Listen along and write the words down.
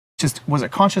Just, was it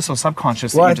conscious or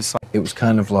subconscious Well, that you decided? it was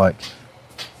kind of like,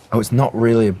 oh, it's not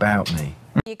really about me.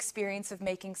 The experience of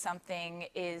making something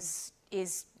is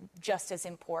just as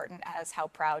important as how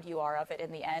proud you are of it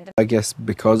in the end. I guess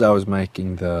because I was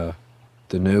making the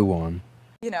new one,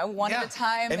 You know, one at a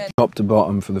time. And top to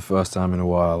bottom for the first time in a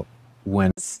while,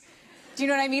 when do you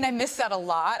know what I mean? I miss that a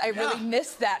lot. I really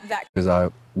miss that. because I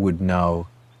would know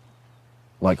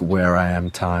like where I am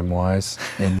time-wise,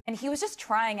 and And he was just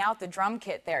trying out the drum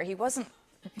kit there. He wasn't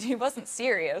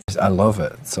serious. I love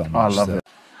it so much. I love that it.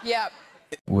 Yeah.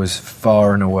 It was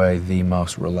far and away the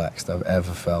most relaxed I've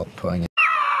ever felt putting it.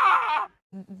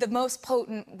 The most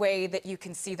potent way that you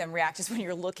can see them react is when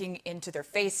you're looking into their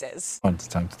faces. It's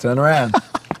time to turn around,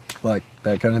 like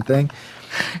that kind of thing,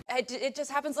 It just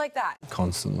happens like that.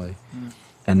 constantly.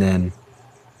 And then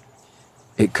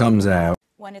it comes out.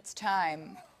 When it's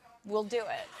time, we'll do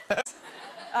it.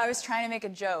 I was trying to make a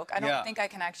joke. I don't think I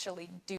can actually do